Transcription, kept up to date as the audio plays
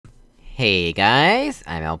Hey guys,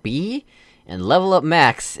 I'm LB, and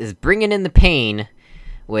LevelUpMax is bringing in the pain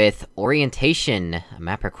with Orientation, a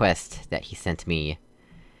map request that he sent me.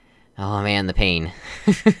 Oh man, the pain.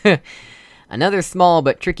 Another small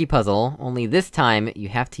but tricky puzzle, only this time you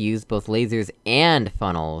have to use both lasers and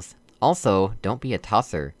funnels. Also, don't be a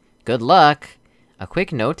tosser. Good luck! A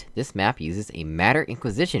quick note, this map uses a Matter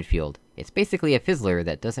Inquisition field. It's basically a fizzler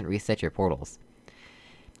that doesn't reset your portals.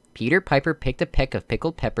 Peter Piper picked a peck of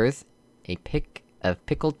pickled peppers. A pick of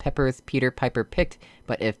pickled peppers Peter Piper picked,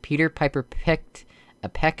 but if Peter Piper picked a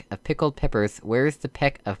peck of pickled peppers, where's the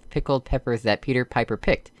peck of pickled peppers that Peter Piper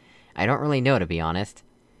picked? I don't really know, to be honest.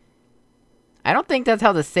 I don't think that's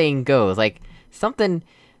how the saying goes, like, something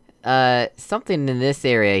in this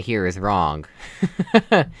area here is wrong.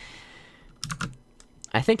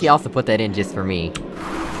 I think he also put that in just for me.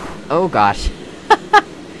 Oh gosh.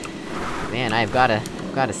 Man, I've gotta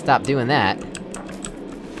stop doing that.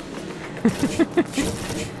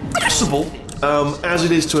 Possible, as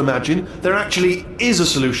it is to imagine, there actually is a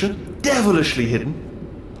solution, devilishly hidden.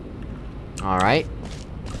 Alright.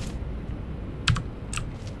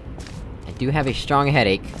 I do have a strong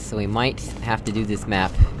headache, so we might have to do this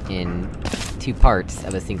map in 2 parts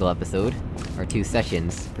of a single episode. Or 2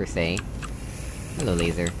 sessions, per se. Hello,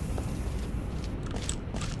 laser.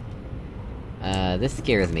 This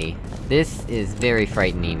scares me. This is very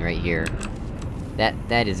frightening right here.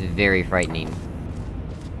 That is very frightening.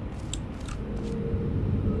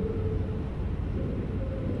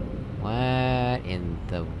 What in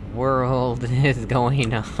the world is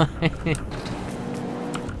going on?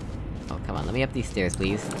 Oh, come on, let me up these stairs,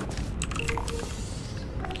 please.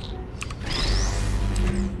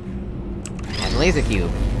 I have a laser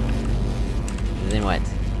cube. And then what?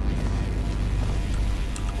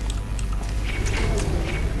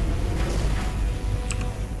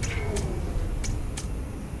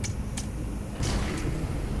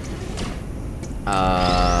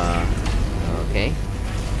 Okay.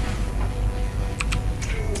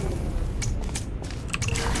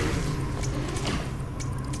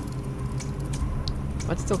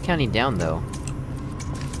 What's still counting down, though?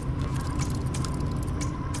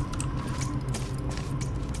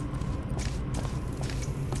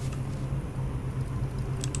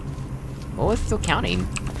 Oh, it's still counting.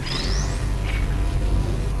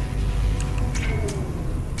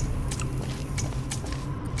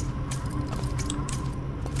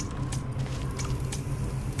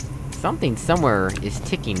 Something somewhere is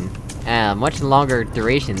ticking, much longer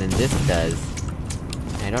duration than this does.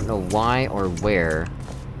 I don't know why or where.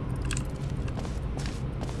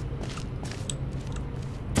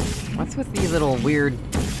 What's with these little weird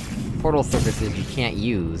portal surfaces you can't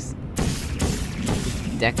use?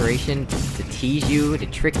 Decoration to tease you, to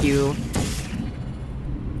trick you.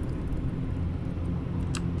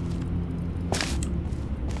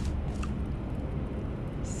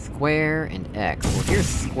 Square and X. Well, here's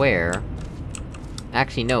square.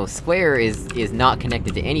 Actually, no, square is not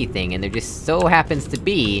connected to anything, and there just so happens to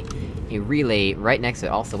be a relay right next to it.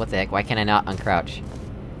 Also, what the heck, why can't I not uncrouch?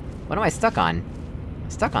 What am I stuck on? I'm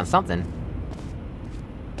stuck on something.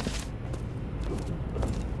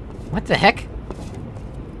 What the heck?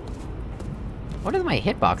 What is my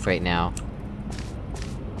hitbox right now?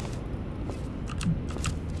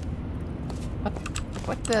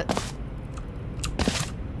 What the...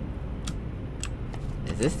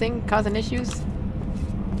 Is this thing causing issues?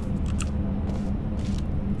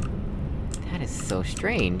 That is so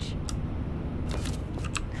strange.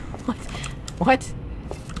 What?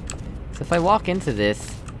 So if I walk into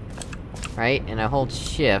this, right, and I hold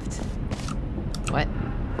shift... What?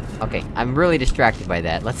 Okay, I'm really distracted by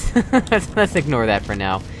that. Let's let's ignore that for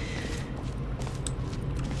now.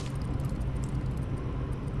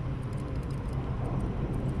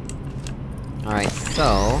 Alright,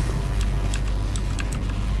 so...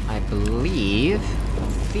 I believe,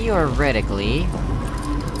 theoretically,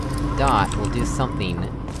 Dot will do something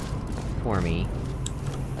for me.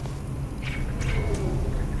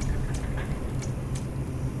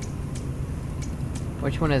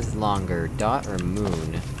 Which one is longer, Dot or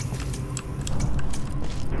Moon?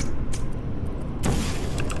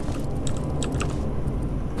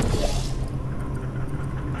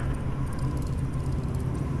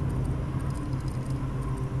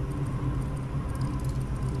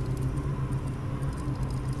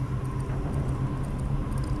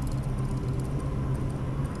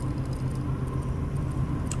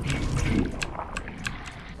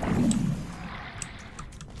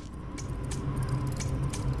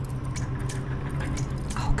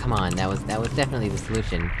 Come on, that was definitely the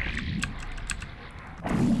solution.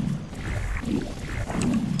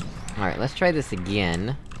 Alright, let's try this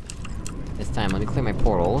again. This time, let me clear my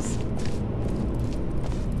portals.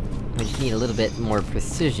 I just need a little bit more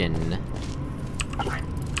precision.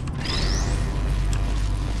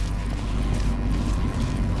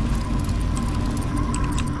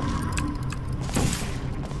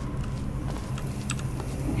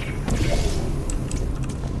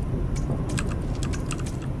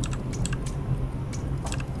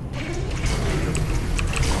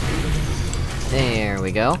 There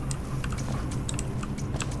we go.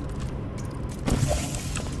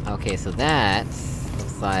 Okay, so that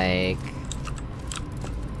looks like...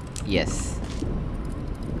 Yes.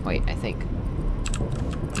 Wait, I think...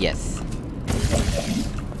 Yes.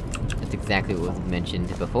 That's exactly what was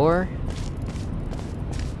mentioned before.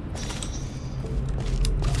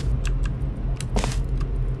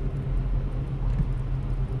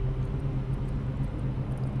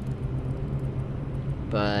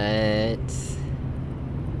 But...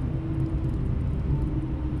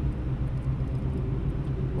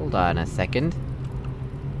 Hold on a second.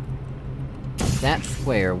 That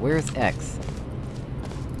square, where's X?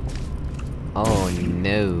 Oh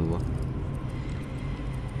no.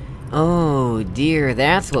 Oh dear,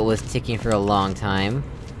 that's what was ticking for a long time.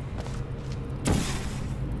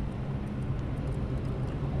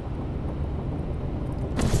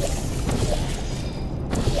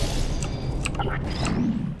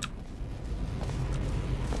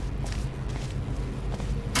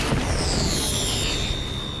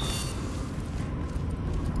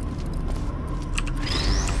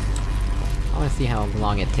 I wanna see how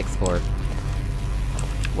long it ticks for.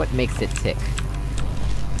 What makes it tick?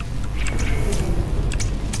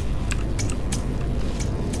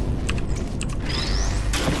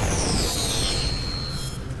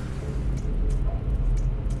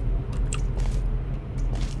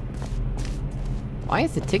 Why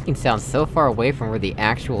is the ticking sound so far away from where the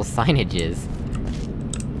actual signage is?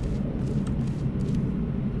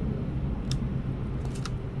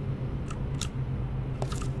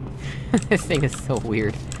 This thing is so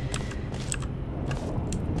weird.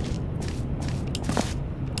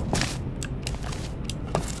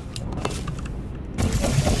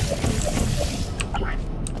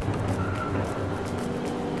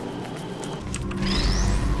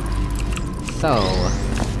 So...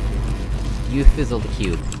 You fizzle the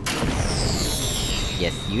cube.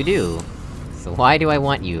 Yes, you do. So why do I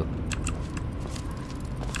want you?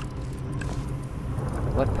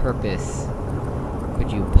 What purpose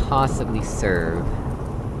could you possibly serve?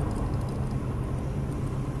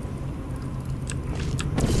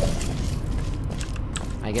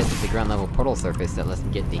 I guess it's a ground level portal surface that lets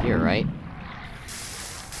me get to here, right?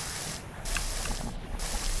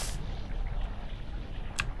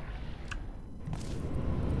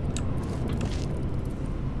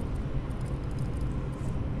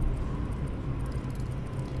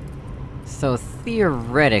 So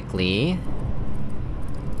theoretically...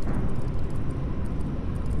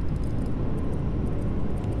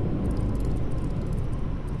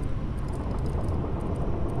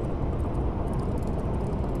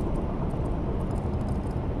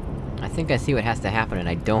 I think I see what has to happen, and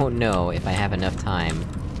I don't know if I have enough time.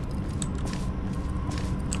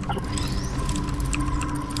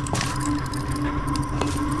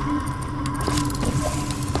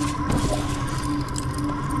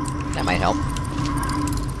 That might help.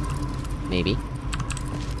 Maybe.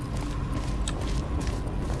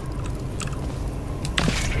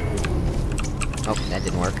 Oh, that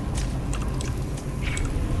didn't work.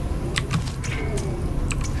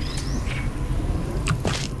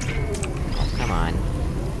 Oh, come on.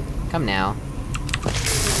 Come now.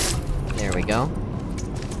 There we go.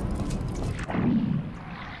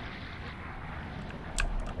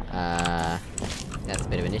 That's a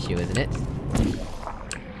bit of an issue, isn't it?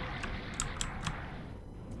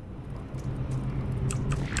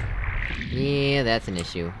 Yeah, that's an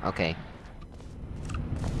issue. Okay.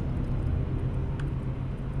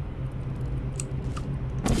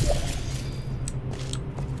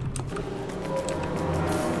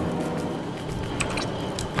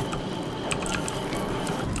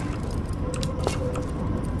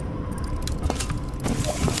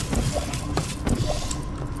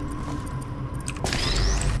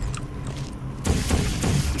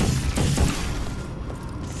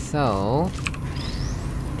 So...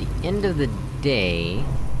 the end of the day...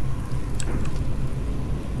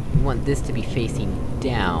 we want this to be facing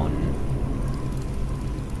down.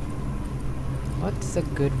 What's a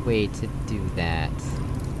good way to do that?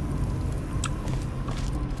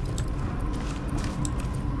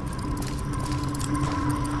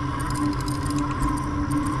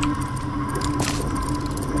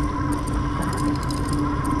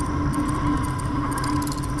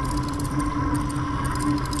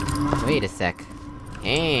 Wait a sec.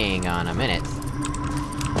 Hang on a minute.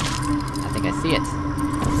 I think I see it.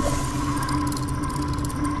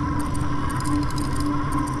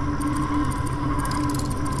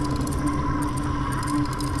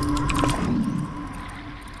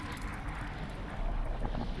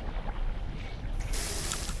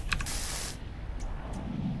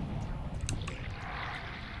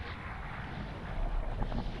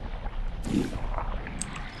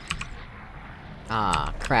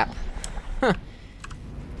 Ah, crap. Huh.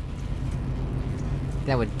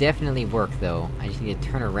 That would definitely work, though. I just need to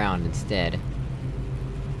turn around instead.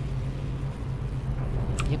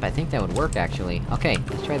 Yep, I think that would work, actually. Okay,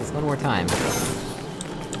 let's try this one more time.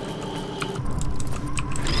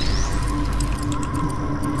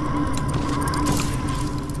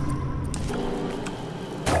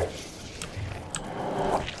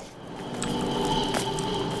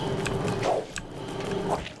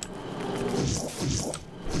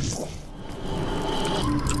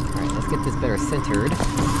 Alright, let's get this better centered.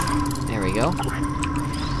 There we go.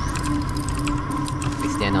 We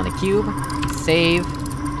stand on the cube, save...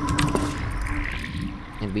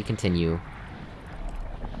 and we continue.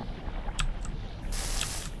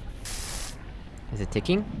 Is it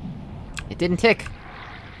ticking? It didn't tick!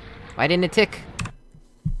 Why didn't it tick?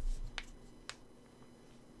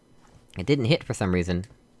 It didn't hit for some reason.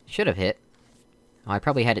 Should've hit. Oh, I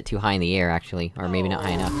probably had it too high in the air, actually. Or maybe not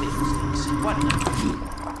high enough.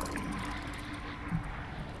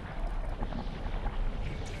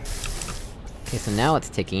 Okay, so now it's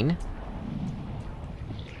ticking.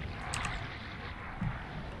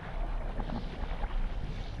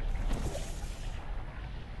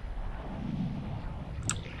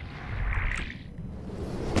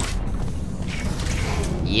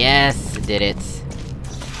 Yes, it did it!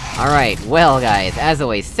 Alright, well guys, as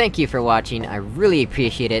always, thank you for watching, I really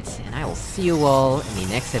appreciate it, and I will see you all in the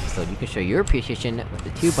next episode. You can show your appreciation with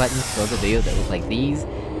the 2 buttons for the videos that look like these,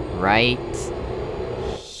 right...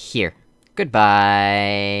 here.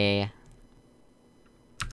 Goodbye!